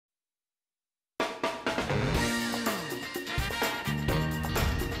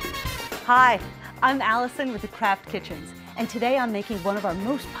Hi, I'm Allison with the Craft Kitchens, and today I'm making one of our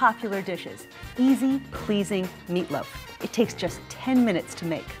most popular dishes, easy, pleasing meatloaf. It takes just 10 minutes to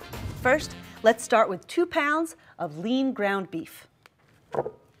make. First, let's start with 2 pounds of lean ground beef.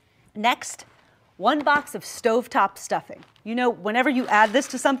 Next, 1 box of stovetop stuffing. You know, whenever you add this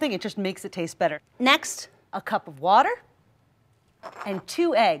to something, it just makes it taste better. Next, a cup of water and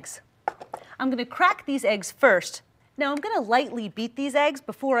 2 eggs. I'm going to crack these eggs first. Now I'm going to lightly beat these eggs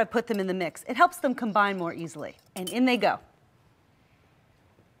before I put them in the mix. It helps them combine more easily. And in they go.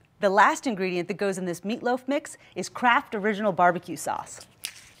 The last ingredient that goes in this meatloaf mix is Kraft Original Barbecue Sauce.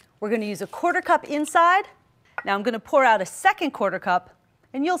 We're going to use a 1/4 cup inside. Now I'm going to pour out a second 1/4 cup,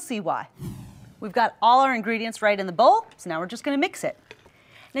 and you'll see why. We've got all our ingredients right in the bowl, so now we're just going to mix it.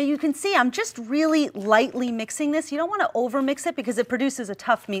 Now you can see I'm just really lightly mixing this. You don't want to over mix it because it produces a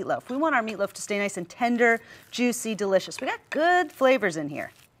tough meatloaf. We want our meatloaf to stay nice and tender, juicy, delicious. We got good flavors in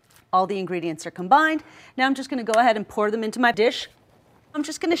here. All the ingredients are combined. Now I'm just going to go ahead and pour them into my dish. I'm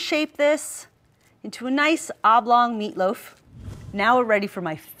just going to shape this into a nice oblong meatloaf. Now we're ready for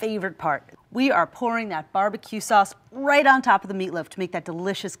my favorite part. We are pouring that barbecue sauce right on top of the meatloaf to make that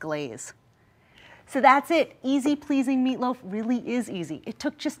delicious glaze. So that's it. Easy pleasing meatloaf really is easy. It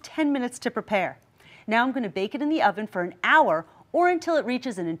took just 10 minutes to prepare. Now I'm going to bake it in the oven for an hour or until it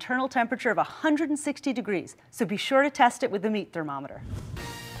reaches an internal temperature of 160 degrees. So be sure to test it with the meat thermometer.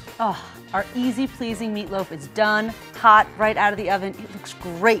 Oh, our easy pleasing meatloaf is done, hot, right out of the oven. It looks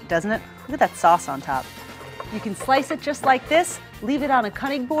great, doesn't it? Look at that sauce on top. You can slice it just like this, leave it on a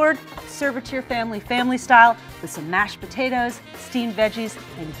cutting board, serve it to your family style with some mashed potatoes, steamed veggies,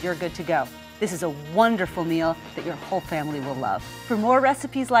 and you're good to go. This is a wonderful meal that your whole family will love. For more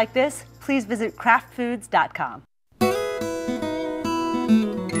recipes like this, please visit craftfoods.com.